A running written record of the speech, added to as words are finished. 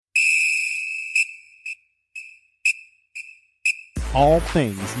all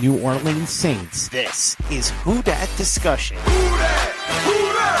things New Orleans Saints. This is Who Dat Discussion. Who dat?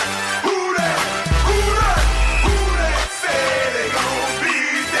 Who dat? Who dat? Who dat? Who dat? Say they gon' be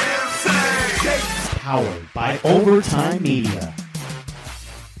them same. Powered by Overtime Media.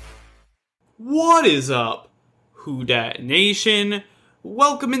 What is up, Who Dat Nation?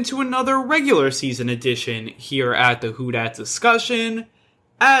 Welcome into another regular season edition here at the Who Dat Discussion.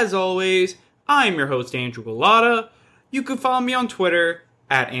 As always, I'm your host, Andrew Galata. You can follow me on Twitter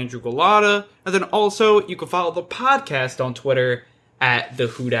at Andrew Galata, and then also you can follow the podcast on Twitter at the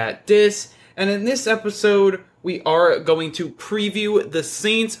Who Dat Dis. And in this episode, we are going to preview the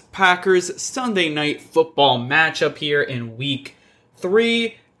Saints-Packers Sunday Night Football matchup here in Week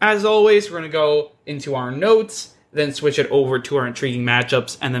 3. As always, we're going to go into our notes, then switch it over to our intriguing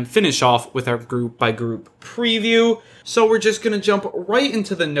matchups, and then finish off with our group-by-group preview. So we're just going to jump right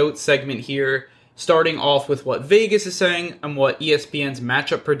into the notes segment here, starting off with what Vegas is saying and what ESPN's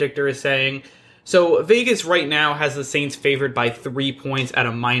matchup predictor is saying. So Vegas right now has the Saints favored by 3 points at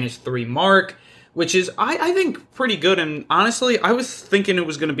a -3 mark, which is, I think, pretty good. And honestly, I was thinking it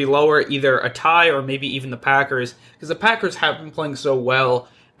was going to be lower, either a tie or maybe even the Packers, because the Packers have been playing so well,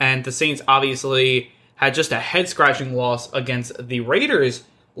 and the Saints obviously had just a head-scratching loss against the Raiders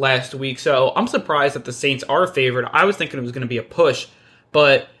last week. So I'm surprised that the Saints are favored. I was thinking it was going to be a push,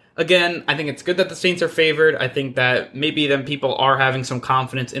 but again, I think it's good that the Saints are favored. I think that maybe then people are having some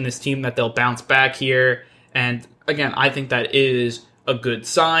confidence in this team that they'll bounce back here. And again, I think that is a good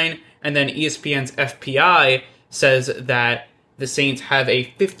sign. And then ESPN's FPI says that the Saints have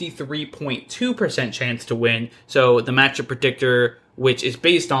a 53.2% chance to win. So the matchup predictor, which is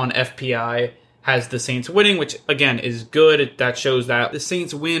based on FPI, has the Saints winning, which again is good. That shows that the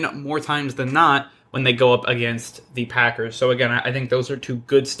Saints win more times than not when they go up against the Packers. So again, I think those are two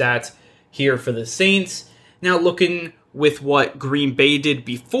good stats here for the Saints. Now looking with what Green Bay did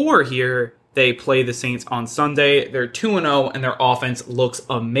before here, they play the Saints on Sunday. They're 2-0 and their offense looks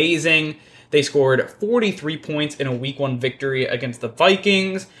amazing. They scored 43 points in a Week 1 victory against the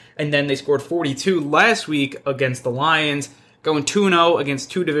Vikings, and then they scored 42 last week against the Lions. Going 2-0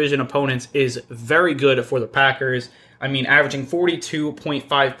 against two division opponents is very good for the Packers. I mean, averaging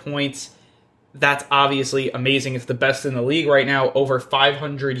 42.5 points, that's obviously amazing. It's the best in the league right now. Over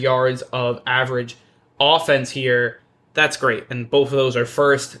 500 yards of average offense here. That's great. And both of those are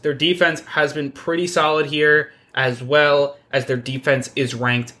first. Their defense has been pretty solid here, as well as their defense is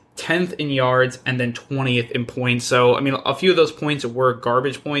ranked 10th in yards and then 20th in points. So, I mean, a few of those points were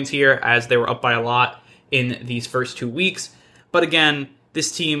garbage points here, as they were up by a lot in these first 2 weeks. But again, this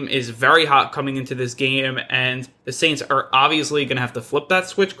team is very hot coming into this game, and the Saints are obviously going to have to flip that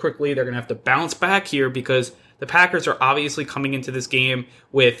switch quickly. They're going to have to bounce back here because the Packers are obviously coming into this game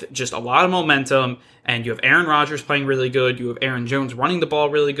with just a lot of momentum, and you have Aaron Rodgers playing really good. You have Aaron Jones running the ball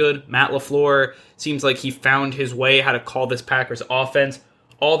really good. Matt LaFleur seems like he found his way how to call this Packers offense.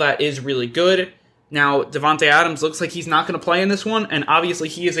 All that is really good. Now, Davante Adams looks like he's not going to play in this one, and obviously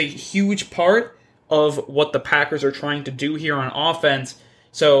he is a huge part of what the Packers are trying to do here on offense.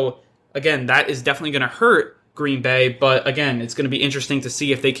 So, again, that is definitely going to hurt Green Bay, but again, it's going to be interesting to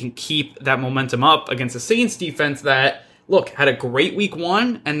see if they can keep that momentum up against the Saints defense that, look, had a great Week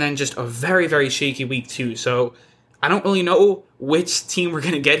 1 and then just a very, very shaky Week 2. So, I don't really know which team we're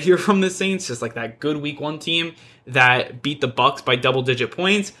going to get here from the Saints, just like that good Week 1 team that beat the Bucs by double-digit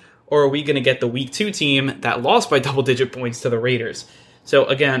points, or are we going to get the Week 2 team that lost by double-digit points to the Raiders? So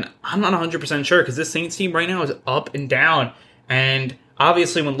again, I'm not 100% sure because this Saints team right now is up and down. And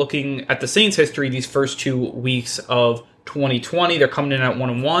obviously when looking at the Saints history, these first 2 weeks of 2020, they're coming in at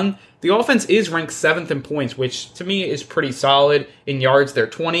 1-1. The offense is ranked 7th in points, which to me is pretty solid. In yards, they're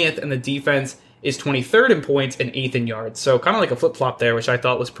 20th, and the defense is 23rd in points and 8th in yards. So kind of like a flip-flop there, which I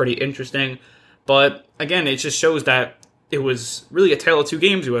thought was pretty interesting. But again, it just shows that it was really a tale of two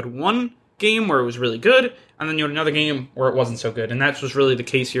games. You had one game where it was really good, and then you had another game where it wasn't so good. And that was really the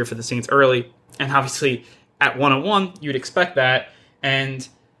case here for the Saints early. And obviously, at 1-1, you'd expect that. And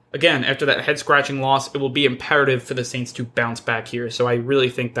again, after that head-scratching loss, it will be imperative for the Saints to bounce back here. So I really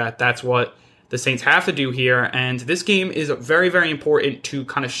think that that's what the Saints have to do here. And this game is very, very important to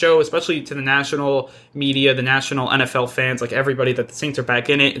kind of show, especially to the national media, the national NFL fans, like everybody, that the Saints are back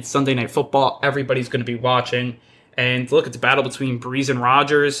in it. It's Sunday Night Football. Everybody's going to be watching. And look, it's a battle between Breeze and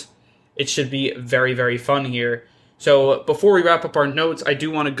Rodgers. It should be very, very fun here. So before we wrap up our notes, I do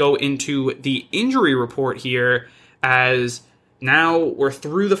want to go into the injury report here, as now we're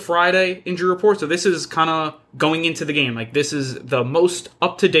through the Friday injury report. So this is kind of going into the game. Like, this is the most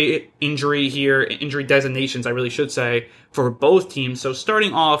up-to-date injury here, injury designations, I really should say, for both teams. So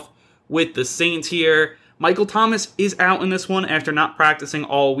starting off with the Saints here, Michael Thomas is out in this one after not practicing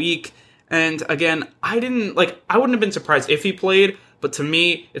all week. And again, I wouldn't have been surprised if he played, but to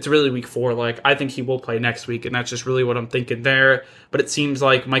me, it's really week 4. I think he will play next week, and that's just really what I'm thinking there. But it seems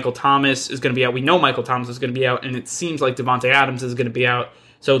like Michael Thomas is going to be out. We know Michael Thomas is going to be out, and it seems like Davante Adams is going to be out.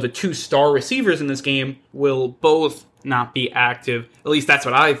 So the 2 star receivers in this game will both not be active. At least that's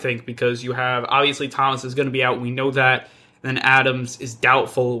what I think, because you have, obviously, Thomas is going to be out. We know that. Then Adams is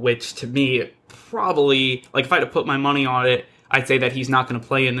doubtful, which to me, probably, if I had to put my money on it, I'd say that he's not going to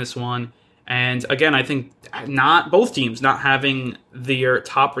play in this one. And again, I think both teams not having their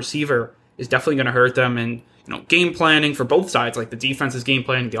top receiver is definitely going to hurt them. And game planning for both sides, the defense's game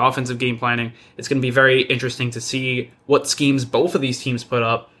planning, the offensive game planning, it's going to be very interesting to see what schemes both of these teams put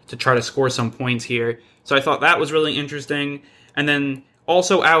up to try to score some points here. So I thought that was really interesting. And then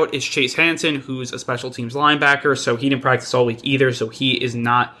also out is Chase Hansen, who's a special teams linebacker, so he didn't practice all week either, so he is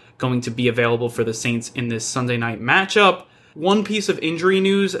not going to be available for the Saints in this Sunday night matchup. One piece of injury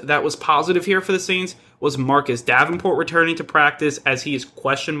news that was positive here for the Saints was Marcus Davenport returning to practice, as he is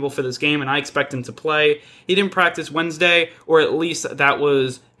questionable for this game, and I expect him to play. He didn't practice Wednesday, or at least that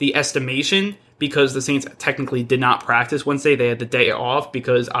was the estimation, because the Saints technically did not practice Wednesday. They had the day off,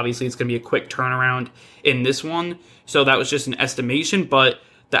 because obviously it's going to be a quick turnaround in this one. So that was just an estimation, but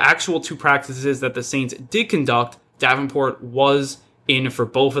the actual 2 practices that the Saints did conduct, Davenport was in for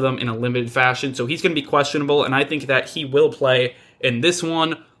both of them in a limited fashion, so he's going to be questionable, and I think that he will play in this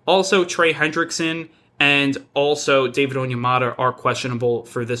one. Also, Trey Hendrickson and also David Onyemata are questionable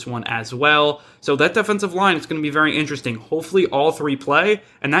for this one as well. So that defensive line is going to be very interesting. Hopefully all 3 play,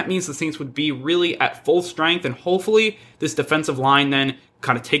 and that means the Saints would be really at full strength, and hopefully this defensive line then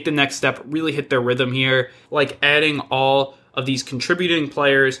kind of take the next step, really hit their rhythm here, adding all of these contributing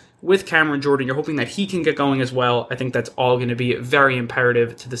players with Cameron Jordan. You're hoping that he can get going as well. I think that's all going to be very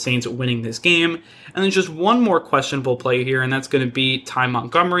imperative to the Saints winning this game. And then just one more questionable play here, and that's going to be Ty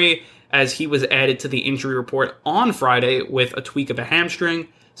Montgomery, as he was added to the injury report on Friday with a tweak of a hamstring.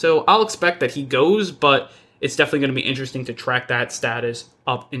 So I'll expect that he goes, but it's definitely going to be interesting to track that status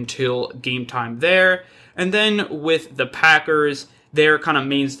up until game time there. And then with the Packers, their kind of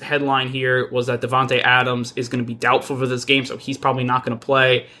main headline here was that Davante Adams is going to be doubtful for this game, so he's probably not going to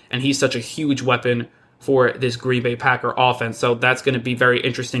play, and he's such a huge weapon for this Green Bay Packer offense. So that's going to be very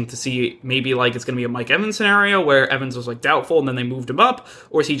interesting to see. Maybe it's going to be a Mike Evans scenario where Evans was doubtful and then they moved him up,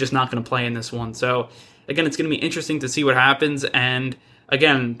 or is he just not going to play in this one? So again, it's going to be interesting to see what happens, and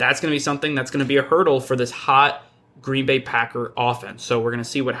again, that's going to be something that's going to be a hurdle for this hot Green Bay Packer offense. So we're going to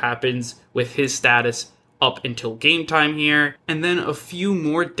see what happens with his status up until game time here. And then a few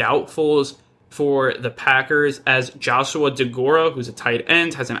more doubtfuls for the Packers, as Joshua DeGora, who's a tight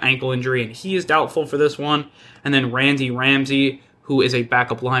end, has an ankle injury, and he is doubtful for this one. And then Randy Ramsey, who is a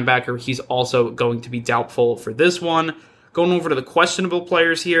backup linebacker, he's also going to be doubtful for this one. Going over to the questionable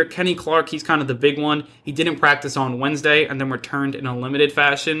players here, Kenny Clark, he's kind of the big one. He didn't practice on Wednesday and then returned in a limited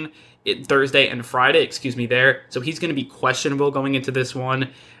fashion Thursday and Friday, there. So he's going to be questionable going into this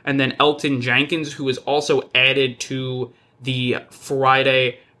one. And then Elton Jenkins, who is also added to the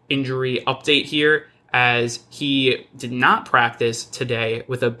Friday injury update here, as he did not practice today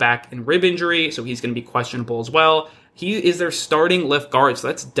with a back and rib injury, so he's going to be questionable as well. He is their starting left guard, so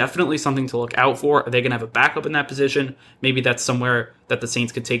that's definitely something to look out for. Are they going to have a backup in that position? Maybe that's somewhere that the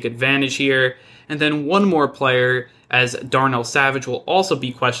Saints could take advantage here. And then one more player, as Darnell Savage, will also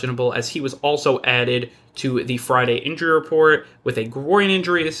be questionable, as he was also added to the Friday injury report with a groin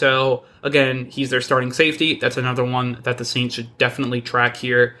injury. So again, he's their starting safety. That's another one that the Saints should definitely track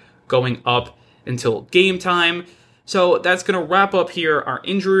here going up until game time. So that's going to wrap up here our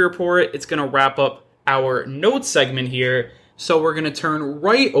injury report. It's going to wrap up our notes segment here. So we're going to turn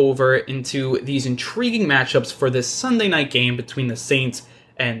right over into these intriguing matchups for this Sunday night game between the Saints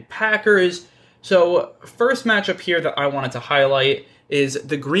and Packers. So first matchup here that I wanted to highlight is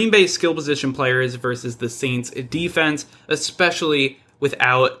the Green Bay skill position players versus the Saints defense, especially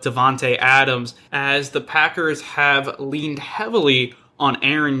without Davante Adams, as the Packers have leaned heavily on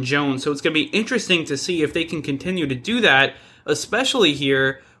Aaron Jones. So it's going to be interesting to see if they can continue to do that, especially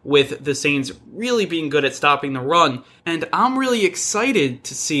here with the Saints really being good at stopping the run. And I'm really excited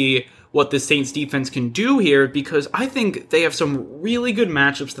to see what the Saints defense can do here, because I think they have some really good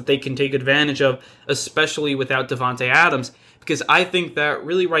matchups that they can take advantage of, especially without Davante Adams. Because I think that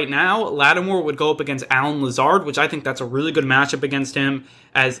really right now, Lattimore would go up against Alan Lazard, which I think that's a really good matchup against him,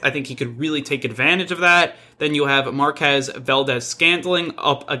 as I think he could really take advantage of that. Then you have Marquez Valdez-Scantling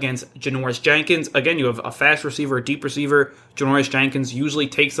up against Janoris Jenkins. Again, you have a fast receiver, a deep receiver. Janoris Jenkins usually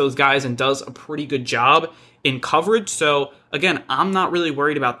takes those guys and does a pretty good job in coverage. So again, I'm not really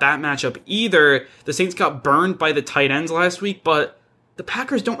worried about that matchup either. The Saints got burned by the tight ends last week, but the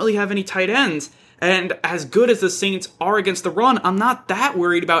Packers don't really have any tight ends. And as good as the Saints are against the run, I'm not that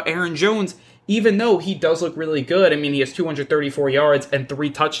worried about Aaron Jones, even though he does look really good. I mean, he has 234 yards and 3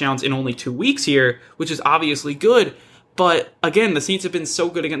 touchdowns in only 2 weeks here, which is obviously good. But again, the Saints have been so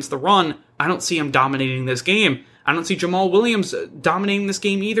good against the run, I don't see him dominating this game. I don't see Jamal Williams dominating this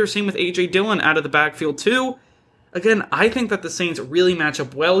game either. Same with A.J. Dillon out of the backfield too. Again, I think that the Saints really match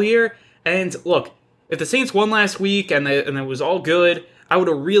up well here. And look, if the Saints won last week and it was all good, I would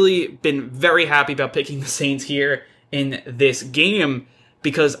have really been very happy about picking the Saints here in this game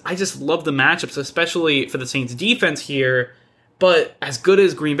because I just love the matchups, especially for the Saints defense here. But as good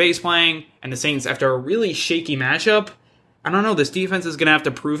as Green Bay's playing and the Saints after a really shaky matchup, I don't know, this defense is going to have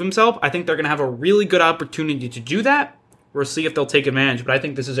to prove himself. I think they're going to have a really good opportunity to do that. We'll see if they'll take advantage, but I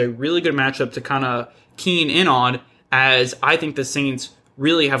think this is a really good matchup to kind of keen in on, as I think the Saints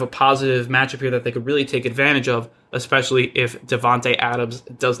really have a positive matchup here that they could really take advantage of, especially if Devontae Adams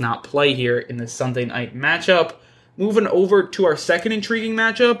does not play here in this Sunday night matchup. Moving over to our second intriguing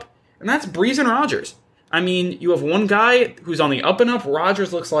matchup, and that's Brees and Rodgers. I mean, you have one guy who's on the up and up.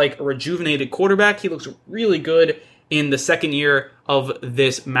 Rodgers looks like a rejuvenated quarterback. He looks really good in the second year of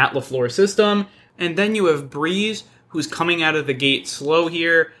this Matt LaFleur system. And then you have Brees, who's coming out of the gate slow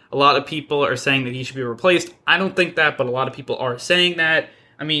here. A lot of people are saying that he should be replaced. I don't think that, but a lot of people are saying that.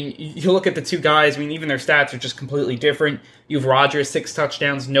 I mean, you look at the two guys, I mean, even their stats are just completely different. You have Rodgers, 6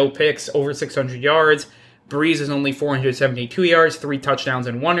 touchdowns, no picks, over 600 yards. Brees is only 472 yards, 3 touchdowns,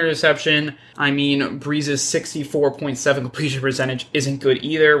 and 1 interception. I mean, Brees' 64.7 completion percentage isn't good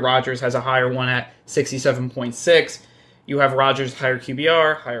either. Rodgers has a higher one at 67.6. You have Rodgers' higher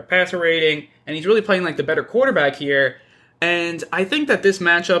QBR, higher passer rating, and he's really playing like the better quarterback here. And I think that this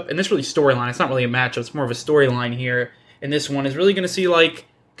matchup, and this really storyline, it's not really a matchup, it's more of a storyline here, and this one is really going to see, like,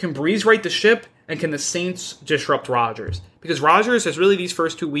 can Brees right the ship, and can the Saints disrupt Rodgers? Because Rodgers has really, these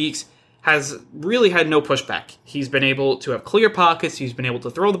first 2 weeks, has really had no pushback. He's been able to have clear pockets, he's been able to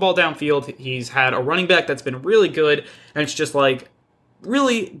throw the ball downfield, he's had a running back that's been really good, and it's just like,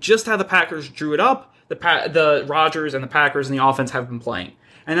 really just how the Packers drew it up, the Rodgers and the Packers and the offense have been playing.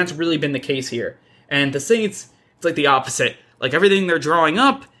 And that's really been the case here. And the Saints, it's like the opposite. Like everything they're drawing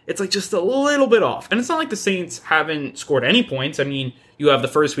up, it's like just a little bit off. And it's not like the Saints haven't scored any points. I mean, you have the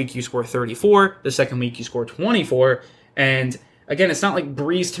first week you score 34, the second week you score 24, and again, it's not like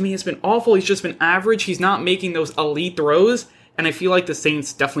Brees, to me, has been awful. He's just been average. He's not making those elite throws, and I feel like the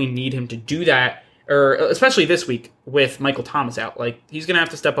Saints definitely need him to do that, or especially this week with Michael Thomas out. Like, he's going to have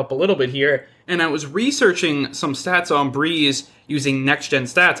to step up a little bit here. And I was researching some stats on Brees using next-gen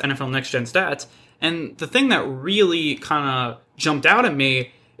stats, NFL next-gen stats, and the thing that really kind of jumped out at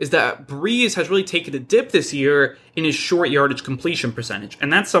me is that Brees has really taken a dip this year in his short yardage completion percentage,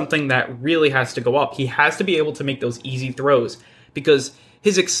 and that's something that really has to go up. He has to be able to make those easy throws, because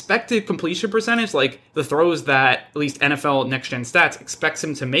his expected completion percentage, like the throws that at least NFL Next Gen Stats expects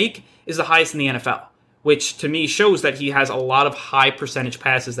him to make, is the highest in the NFL, which to me shows that he has a lot of high percentage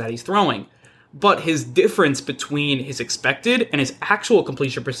passes that he's throwing. But his difference between his expected and his actual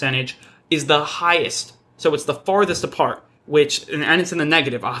completion percentage is the highest. So it's the farthest apart, and it's in the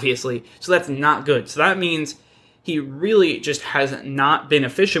negative, obviously. So that's not good. So that means he really just has not been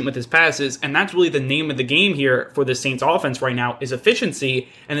efficient with his passes, and that's really the name of the game here for the Saints offense right now, is efficiency,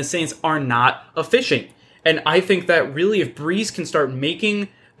 and the Saints are not efficient. And I think that really if Brees can start making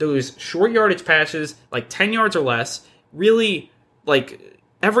those short yardage passes, like 10 yards or less, really, like,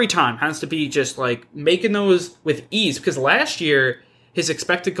 every time has to be just, like, making those with ease, because last year his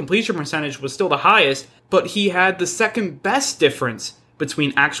expected completion percentage was still the highest, but he had the second best difference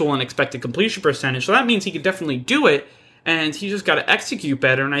between actual and expected completion percentage. So that means he could definitely do it, and he just got to execute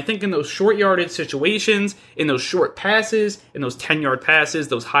better. And I think in those short yardage situations, in those short passes, in those 10-yard passes,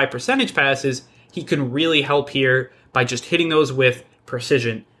 those high percentage passes, he can really help here by just hitting those with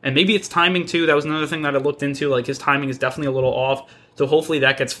precision. And maybe it's timing too. That was another thing that I looked into. Like, his timing is definitely a little off. So hopefully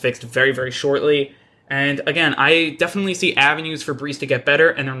that gets fixed very, very shortly. And again, I definitely see avenues for Brees to get better,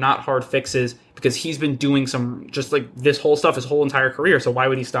 and they're not hard fixes, because he's been doing some, just like this whole stuff his whole entire career, so why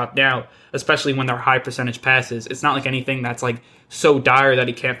would he stop now, especially when they're high percentage passes? It's not like anything that's like so dire that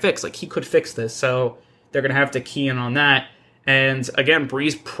he can't fix. Like, he could fix this, so they're going to have to key in on that. And again,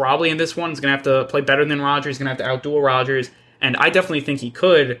 Brees probably in this one is going to have to play better than Rodgers, he's going to have to outduel Rodgers, and I definitely think he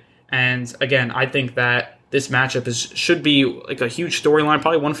could. And again, I think that this matchup should be like a huge storyline,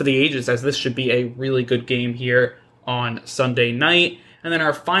 probably one for the ages, as this should be a really good game here on Sunday night. And then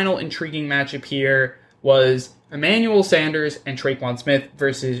our final intriguing matchup here was Emmanuel Sanders and Traquan Smith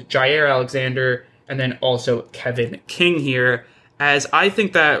versus Jair Alexander and then also Kevin King here, as I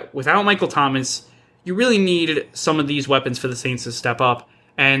think that without Michael Thomas, you really need some of these weapons for the Saints to step up.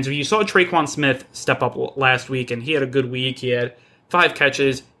 And you saw Tre'Quan Smith step up last week, and he had a good week. He had 5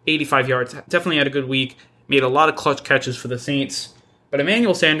 catches, 85 yards. Definitely had a good week. Made a lot of clutch catches for the Saints. But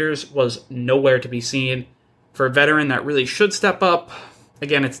Emmanuel Sanders was nowhere to be seen. For a veteran that really should step up,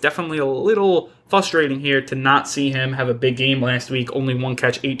 again, it's definitely a little frustrating here to not see him have a big game last week. Only 1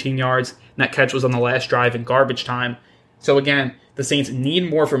 catch, 18 yards. And that catch was on the last drive in garbage time. So again, the Saints need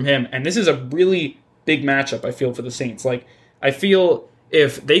more from him. And this is a really big matchup, I feel, for the Saints. I feel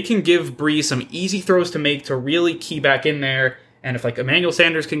if they can give Brees some easy throws to make to really key back in there, and if Emmanuel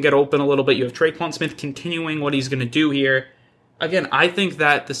Sanders can get open a little bit, you have Tre'Quan Smith continuing what he's going to do here. Again, I think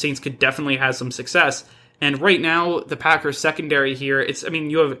that the Saints could definitely have some success. And right now, the Packers secondary here,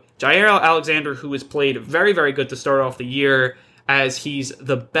 you have Jair Alexander, who has played very, very good to start off the year, as he's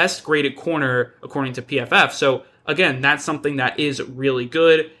the best graded corner according to PFF. So again, that's something that is really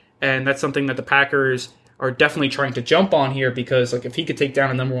good, and that's something that the Packers are definitely trying to jump on here, because if he could take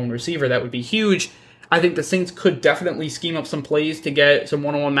down a number 1 receiver, that would be huge. I think the Saints could definitely scheme up some plays to get some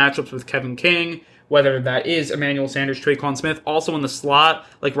one-on-one matchups with Kevin King, whether that is Emmanuel Sanders, Tre'Quan Smith, also in the slot.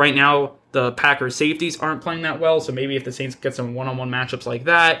 Right now, the Packers safeties aren't playing that well, so maybe if the Saints get some one-on-one matchups like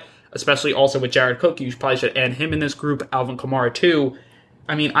that, especially also with Jared Cook, you probably should add him in this group, Alvin Kamara too.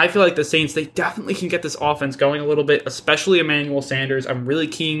 I feel like the Saints, they definitely can get this offense going a little bit, especially Emmanuel Sanders. I'm really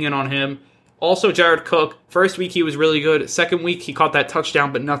keying in on him. Also, Jared Cook, first week he was really good. Second week he caught that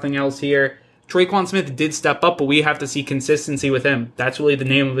touchdown, but nothing else here. Tre'Quan Smith did step up, but we have to see consistency with him. That's really the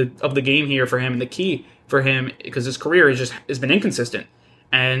name of the game here for him, and the key for him, because his career has been inconsistent.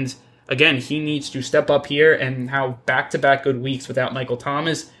 And again, he needs to step up here and have back-to-back good weeks without Michael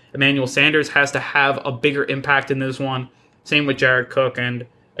Thomas. Emmanuel Sanders has to have a bigger impact in this one. Same with Jared Cook. And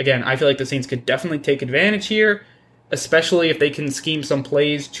again, I feel like the Saints could definitely take advantage here, especially if they can scheme some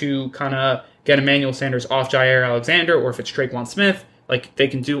plays to kind of get Emmanuel Sanders off Jair Alexander, or if it's Tre'Quan Smith. They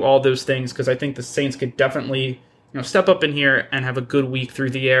can do all those things, because I think the Saints could definitely step up in here and have a good week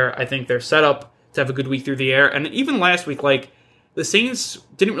through the air. I think they're set up to have a good week through the air. And even last week, the Saints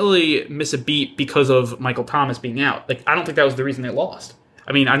didn't really miss a beat because of Michael Thomas being out. I don't think that was the reason they lost.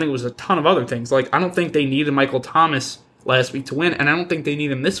 I think it was a ton of other things. I don't think they needed Michael Thomas last week to win, and I don't think they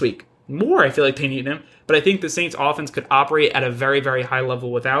need him this week. More, I feel like they need him, but I think the Saints offense could operate at a very, very high level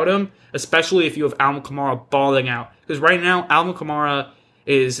without him, especially if you have Alvin Kamara balling out. Because right now, Alvin Kamara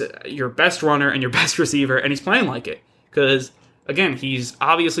is your best runner and your best receiver, and he's playing like it. Because, again, he's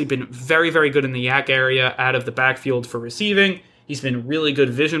obviously been very, very good in the yak area out of the backfield for receiving. He's been really good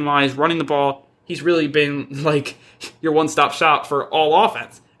vision-wise, running the ball. He's really been, your one-stop shop for all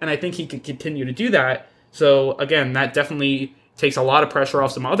offense. And I think he can continue to do that. So, again, that definitely takes a lot of pressure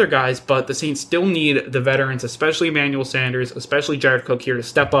off some other guys, but the Saints still need the veterans, especially Emmanuel Sanders, especially Jared Cook here, to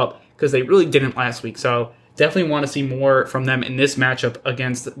step up, because they really didn't last week. So definitely want to see more from them in this matchup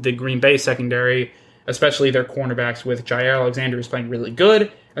against the Green Bay secondary, especially their cornerbacks, with Jair Alexander who's playing really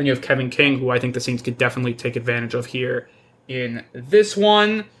good, and you have Kevin King, who I think the Saints could definitely take advantage of here in this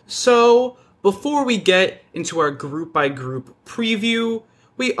one. So before we get into our group-by-group preview,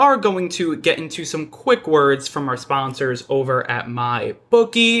 we are going to get into some quick words from our sponsors over at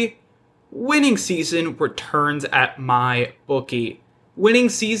MyBookie. Winning season returns at MyBookie. Winning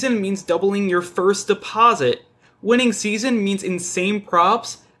season means doubling your first deposit. Winning season means insane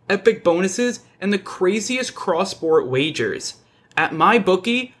props, epic bonuses, and the craziest cross-sport wagers. At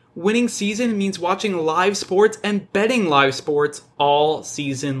MyBookie, winning season means watching live sports and betting live sports all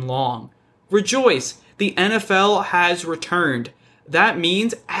season long. Rejoice! The NFL has returned. That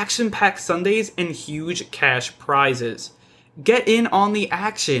means action-packed Sundays and huge cash prizes. Get in on the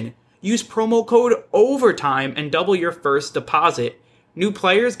action. Use promo code OVERTIME and double your first deposit. New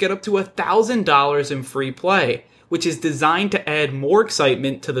players get up to $1,000 in free play, which is designed to add more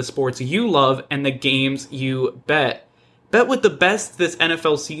excitement to the sports you love and the games you bet. Bet with the best this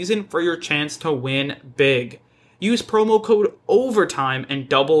NFL season for your chance to win big. Use promo code OVERTIME and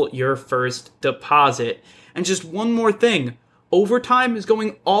double your first deposit. And just one more thing. Overtime is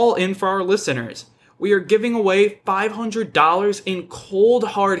going all in for our listeners. We are giving away $500 in cold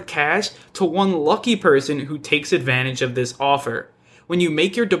hard cash to one lucky person who takes advantage of this offer. When you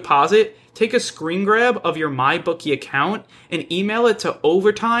make your deposit, take a screen grab of your MyBookie account and email it to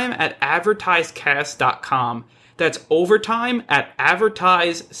overtime@advertisecast.com. That's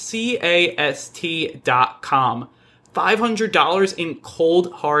overtime@advertisecast.com. $500 in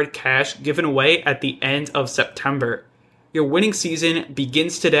cold hard cash given away at the end of September. Your winning season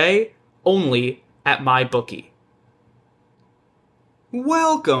begins today, only at MyBookie.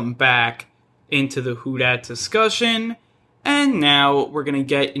 Welcome back. into the Who Dat discussion. And now we're going to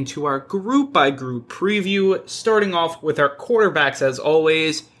get into our group-by-group preview, starting off with our quarterbacks as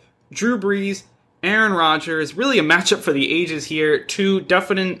always. Drew Brees, Aaron Rodgers, really a matchup for the ages here. Two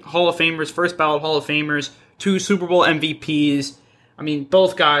definite Hall of Famers, first ballot Hall of Famers, two Super Bowl MVPs. I mean,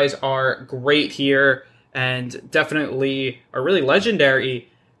 both guys are great here and definitely are really legendary.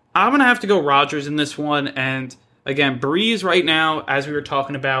 I'm going to have to go Rodgers in this one. And again, Brees right now, as we were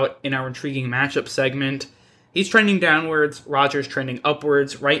talking about in our intriguing matchup segment, he's trending downwards, Rodgers trending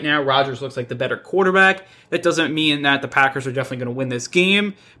upwards. Right now, Rodgers looks like the better quarterback. That doesn't mean that the Packers are definitely going to win this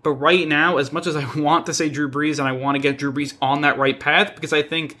game. But right now, as much as I want to say Drew Brees and I want to get Drew Brees on that right path, because I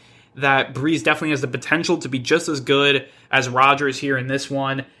think that Brees definitely has the potential to be just as good as Rodgers here in this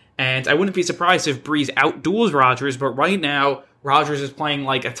one. And I wouldn't be surprised if Brees outduels Rodgers, but right now, Rodgers is playing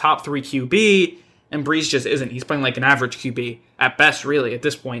like a top 3 QB, and Brees just isn't. He's playing like an average QB, at best, really, at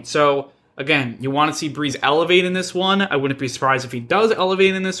this point. So, again, you want to see Brees elevate in this one. I wouldn't be surprised if he does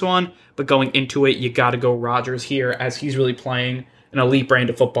elevate in this one, but going into it, you got to go Rodgers here, as he's really playing an elite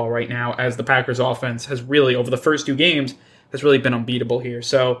brand of football right now, as the Packers offense has really, over the first 2 games, has really been unbeatable here.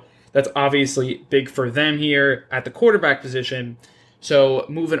 So, that's obviously big for them here at the quarterback position. So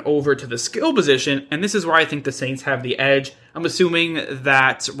moving over to the skill position, and this is where I think the Saints have the edge. I'm assuming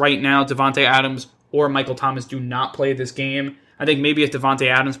that right now Davante Adams or Michael Thomas do not play this game. I think maybe if Davante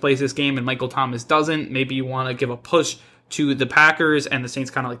Adams plays this game and Michael Thomas doesn't, maybe you want to give a push to the Packers and the Saints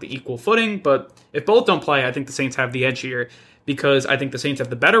kind of like the equal footing. But if both don't play, I think the Saints have the edge here because I think the Saints have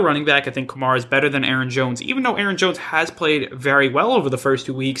the better running back. I think Kamara is better than Aaron Jones, even though Aaron Jones has played very well over the first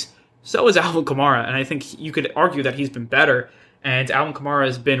 2 weeks. So is Alvin Kamara, and I think you could argue that he's been better. And Alvin Kamara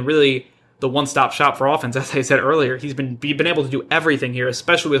has been really the one-stop shop for offense, as I said earlier. He's been able to do everything here,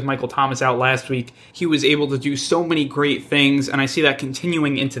 especially with Michael Thomas out last week. He was able to do so many great things, and I see that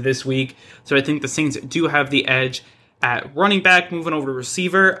continuing into this week. So I think the Saints do have the edge at running back. Moving over to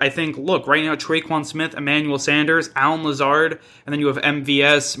receiver, I think, look, right now, Traquan Smith, Emmanuel Sanders, Alan Lazard, and then you have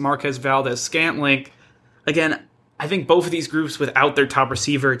MVS, Marquez Valdez-Scantling. Again, I think both of these groups without their top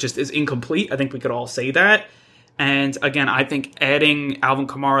receiver just is incomplete. I think we could all say that. And again, I think adding Alvin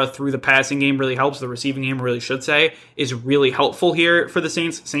Kamara through the passing game really helps. The receiving game, really should say, is really helpful here for the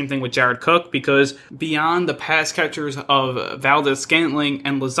Saints. Same thing with Jared Cook, because beyond the pass catchers of Valdez-Scantling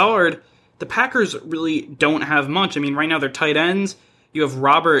and Lazard, the Packers really don't have much. I mean, right now they're tight ends. You have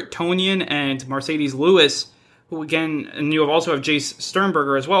Robert Tonyan and Mercedes Lewis, who again, and you also have Jace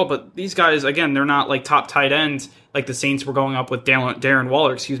Sternberger as well, but these guys, again, they're not like top tight ends like the Saints were going up with Darren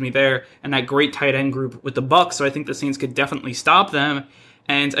Waller, there, and that great tight end group with the Bucs, so I think the Saints could definitely stop them.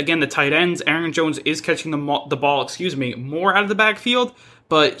 And again, the tight ends, Aaron Jones is catching the ball, more out of the backfield,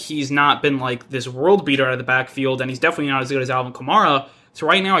 but he's not been like this world beater out of the backfield, and he's definitely not as good as Alvin Kamara. So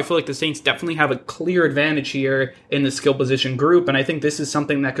right now, I feel like the Saints definitely have a clear advantage here in the skill position group, and I think this is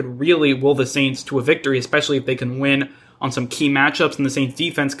something that could really will the Saints to a victory, especially if they can win on some key matchups, and the Saints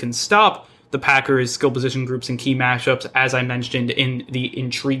defense can stop the Packers' skill position groups and key matchups, as I mentioned in the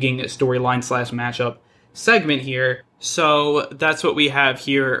intriguing storyline/matchup segment here. So that's what we have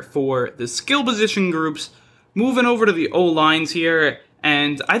here for the skill position groups. Moving over to the O-lines here,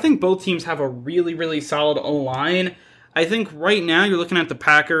 and I think both teams have a really, really solid O-line. I think right now you're looking at the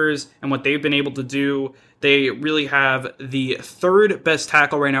Packers and what they've been able to do. They really have the 3rd best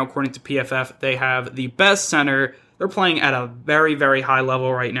tackle right now, according to PFF. They have the best center. They're playing at a very, very high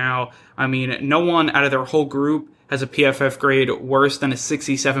level right now. I mean, no one out of their whole group has a PFF grade worse than a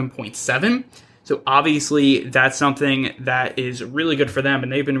 67.7. So obviously that's something that is really good for them,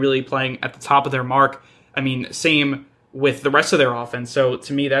 and they've been really playing at the top of their mark. I mean, same with the rest of their offense. So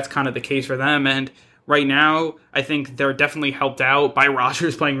to me, that's kind of the case for them. And right now, I think they're definitely helped out by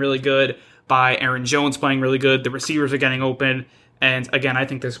Rodgers playing really good, by Aaron Jones playing really good. The receivers are getting open. And again, I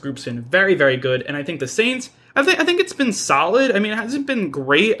think this group's been very, very good. And I think the Saints, I think it's been solid. I mean, it hasn't been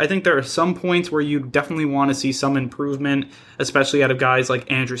great. I think there are some points where you definitely want to see some improvement, especially out of guys like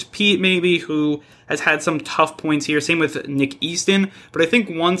Andrews Pete, maybe, who has had some tough points here. Same with Nick Easton. But I think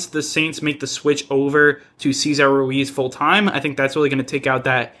once the Saints make the switch over to Cesar Ruiz full-time, I think that's really going to take out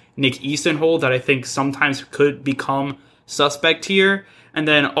that Nick Easton hole that I think sometimes could become suspect here. And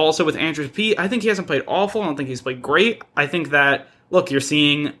then also with Andrews Pete, I think he hasn't played awful. I don't think he's played great. I think that, look, you're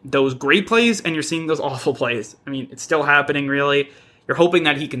seeing those great plays and you're seeing those awful plays. I mean, it's still happening, really. You're hoping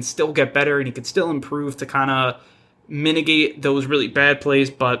that he can still get better and he can still improve to kind of mitigate those really bad plays,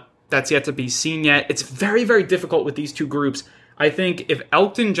 but that's yet to be seen yet. It's very, very difficult with these two groups. I think if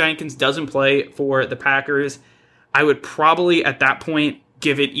Elgton Jenkins doesn't play for the Packers, I would probably, at that point,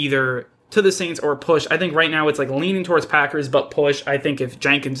 give it either to the Saints or push. I think right now it's like leaning towards Packers, but push. I think if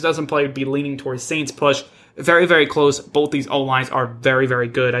Jenkins doesn't play, it would be leaning towards Saints push. Very, very close. Both these O-lines are very, very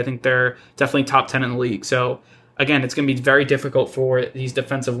good. I think they're definitely top 10 in the league. So, again, it's going to be very difficult for these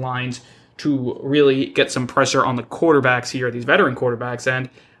defensive lines to really get some pressure on the quarterbacks here, these veteran quarterbacks. And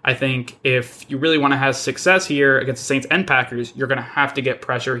I think if you really want to have success here against the Saints and Packers, you're going to have to get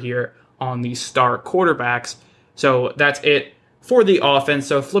pressure here on these star quarterbacks. So that's it for the offense.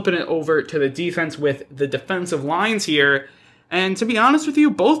 So flipping it over to the defense with the defensive lines here. And to be honest with you,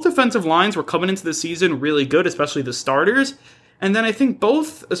 both defensive lines were coming into the season really good, especially the starters. And then I think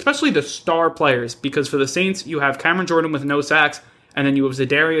both, especially the star players, because for the Saints, you have Cameron Jordan with no sacks, and then you have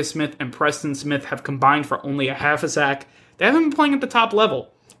Zadarius Smith and Preston Smith have combined for only a half a sack. They haven't been playing at the top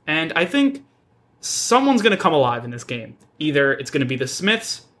level. And I think someone's going to come alive in this game. Either it's going to be the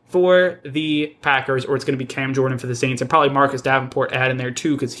Smiths for the Packers, or it's going to be Cam Jordan for the Saints, and probably Marcus Davenport add in there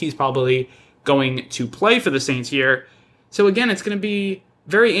too, because he's probably going to play for the Saints here. So again, it's going to be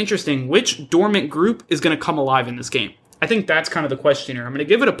very interesting. Which dormant group is going to come alive in this game? I think that's kind of the question here. I'm going to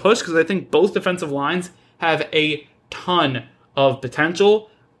give it a push because I think both defensive lines have a ton of potential.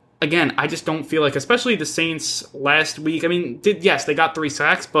 Again, I just don't feel like, especially the Saints last week, I mean, yes, they got 3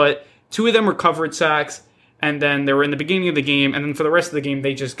 sacks, but 2 of them were covered sacks, and then they were in the beginning of the game, and then for the rest of the game,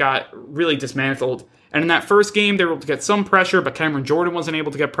 they just got really dismantled. And in that first game, they were able to get some pressure, but Cameron Jordan wasn't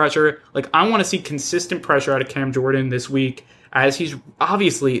able to get pressure. Like, I want to see consistent pressure out of Cam Jordan this week, as he's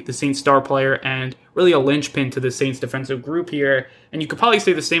obviously the Saints star player and really a linchpin to the Saints defensive group here. And you could probably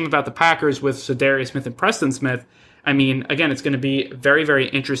say the same about the Packers with Zadarius Smith and Preston Smith. I mean, again, it's going to be very, very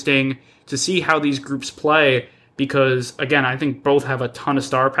interesting to see how these groups play because, again, I think both have a ton of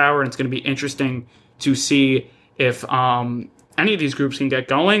star power, and it's going to be interesting to see if any of these groups can get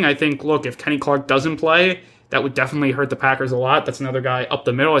going. I think, look, if Kenny Clark doesn't play, that would definitely hurt the Packers a lot. That's another guy up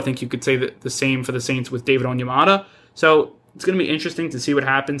the middle. I think you could say the same for the Saints with David Onyemata. So it's going to be interesting to see what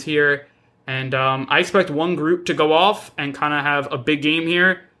happens here. And I expect one group to go off and kind of have a big game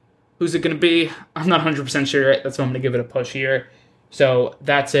here. Who's it going to be? I'm not 100% sure yet. That's why I'm going to give it a push here. So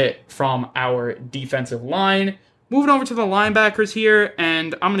that's it from our defensive line. Moving over to the linebackers here,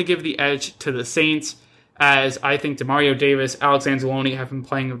 and I'm going to give the edge to the Saints, as I think Demario Davis, Alex Anzalone have been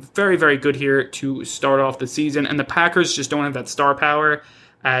playing very, very good here to start off the season, and the Packers just don't have that star power.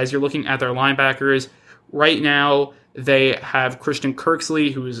 As you're looking at their linebackers, right now they have Christian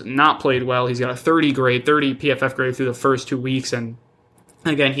Kirksey, who's not played well. He's got a 30 PFF grade through the first 2 weeks, and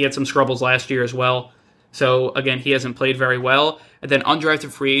again, he had some scrubbles last year as well. So, again, he hasn't played very well. And then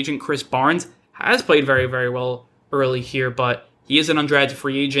undrafted free agent Chris Barnes has played very, very well early here, but he is an undrafted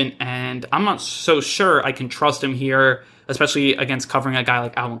free agent, and I'm not so sure I can trust him here, especially against covering a guy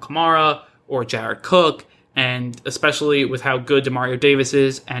like Alvin Kamara or Jared Cook, and especially with how good Demario Davis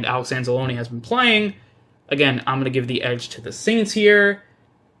is and Alex Anzalone has been playing. Again, I'm going to give the edge to the Saints here.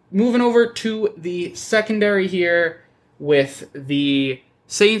 Moving over to the secondary here with the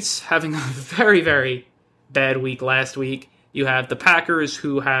Saints having a very, very bad week last week. You have the Packers,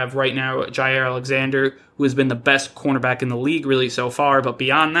 who have right now Jair Alexander, who has been the best cornerback in the league really so far, but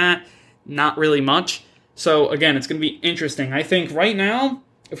beyond that, not really much. So again, it's going to be interesting. I think right now,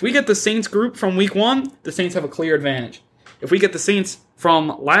 if we get the Saints group from week 1, the Saints have a clear advantage. If we get the Saints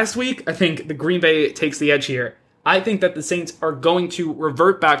from last week, I think the Green Bay takes the edge here. I think that the Saints are going to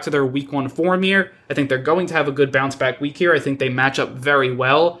revert back to their week 1 form here. I think they're going to have a good bounce back week here. I think they match up very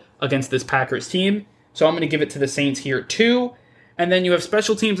well against this Packers team. So I'm going to give it to the Saints here too. And then you have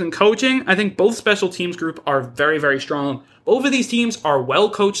special teams and coaching. I think both special teams group are very, very strong. Both of these teams are well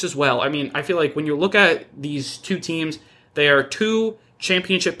coached as well. I mean, I feel like when you look at these two teams, they are 2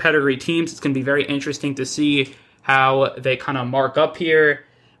 championship pedigree teams. It's going to be very interesting to see how they kind of mark up here.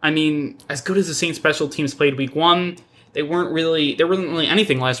 I mean, as good as the Saints special teams played week 1, there wasn't really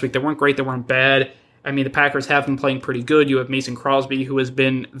anything last week. They weren't great, they weren't bad. I mean, the Packers have been playing pretty good. You have Mason Crosby, who has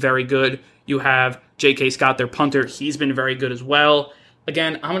been very good. You have J.K. Scott, their punter. He's been very good as well.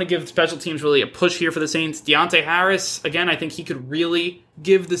 Again, I'm going to give special teams really a push here for the Saints. Deontay Harris, again, I think he could really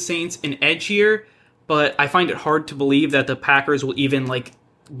give the Saints an edge here, but I find it hard to believe that the Packers will even,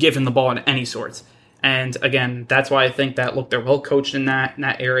 give him the ball in any sorts. And again, that's why I think that, look, they're well coached in that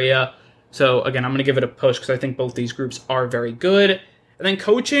area. So again, I'm going to give it a push because I think both these groups are very good. And then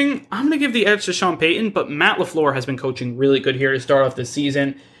coaching, I'm going to give the edge to Sean Payton, but Matt LaFleur has been coaching really good here to start off this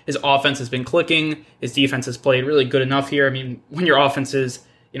season. His offense has been clicking. His defense has played really good enough here. I mean, when your offense is,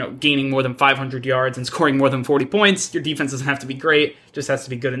 gaining more than 500 yards and scoring more than 40 points, your defense doesn't have to be great, just has to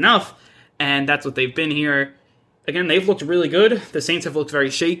be good enough. And that's what they've been here. Again, they've looked really good. The Saints have looked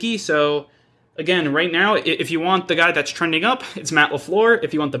very shaky, so again, right now, if you want the guy that's trending up, it's Matt LaFleur.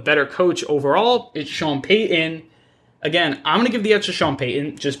 If you want the better coach overall, it's Sean Payton. Again, I'm going to give the edge to Sean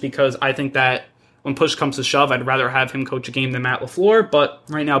Payton just because I think that when push comes to shove, I'd rather have him coach a game than Matt LaFleur. But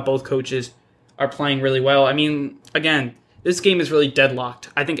right now, both coaches are playing really well. I mean, again, this game is really deadlocked.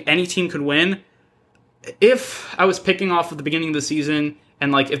 I think any team could win. If I was picking off at the beginning of the season,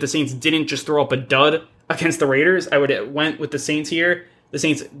 and like if the Saints didn't just throw up a dud against the Raiders, I would have went with the Saints here. The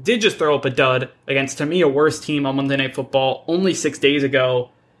Saints did just throw up a dud against, to me, a worse team on Monday Night Football only 6 days ago.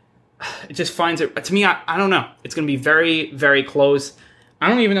 It just finds it, to me, I don't know. It's going to be very, very close. I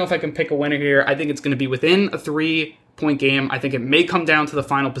don't even know if I can pick a winner here. I think it's going to be within a 3-point game. I think it may come down to the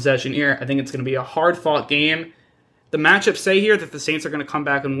final possession here. I think it's going to be a hard-fought game. The matchups say here that the Saints are going to come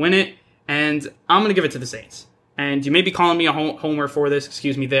back and win it, and I'm going to give it to the Saints. And you may be calling me a homer for this,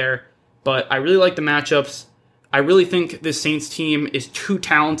 excuse me there, but I really like the matchups. I really think this Saints team is too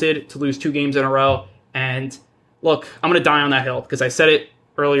talented to lose 2 games in a row. And look, I'm going to die on that hill because I said it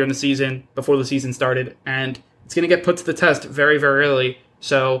earlier in the season, before the season started, and it's going to get put to the test very, very early.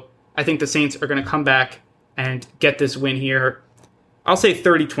 So I think the Saints are going to come back and get this win here. I'll say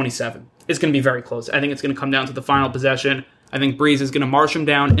 30-27. It's going to be very close. I think it's going to come down to the final possession. I think Breeze is going to march them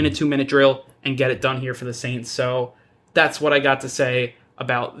down in a 2-minute drill and get it done here for the Saints. So that's what I got to say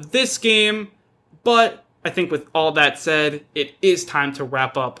about this game. But I think with all that said, it is time to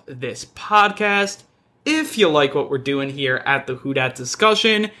wrap up this podcast. If you like what we're doing here at the Who Dat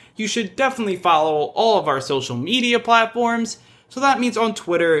Discussion, you should definitely follow all of our social media platforms. So that means on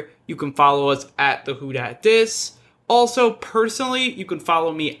Twitter, you can follow us at the Who Dat Dis. Also, personally, you can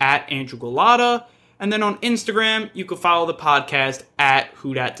follow me at Andrew Galata. And then on Instagram, you can follow the podcast at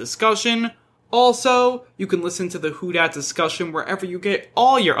Who Dat Discussion. Also, you can listen to the Who Dat Discussion wherever you get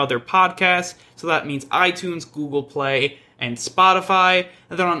all your other podcasts. So that means iTunes, Google Play, and Spotify.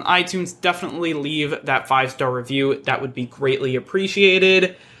 And then on iTunes, definitely leave that 5-star review. That would be greatly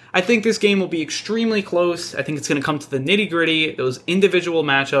appreciated. I think this game will be extremely close. I think it's going to come to the nitty-gritty, those individual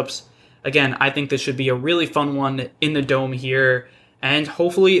matchups. Again, I think this should be a really fun one in the Dome here. And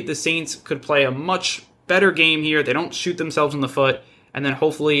hopefully the Saints could play a much better game here. They don't shoot themselves in the foot. And then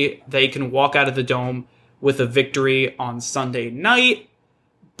hopefully they can walk out of the Dome with a victory on Sunday night.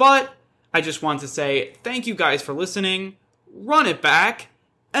 But I just want to say thank you guys for listening. Run it back.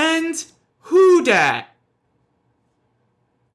 And who dat?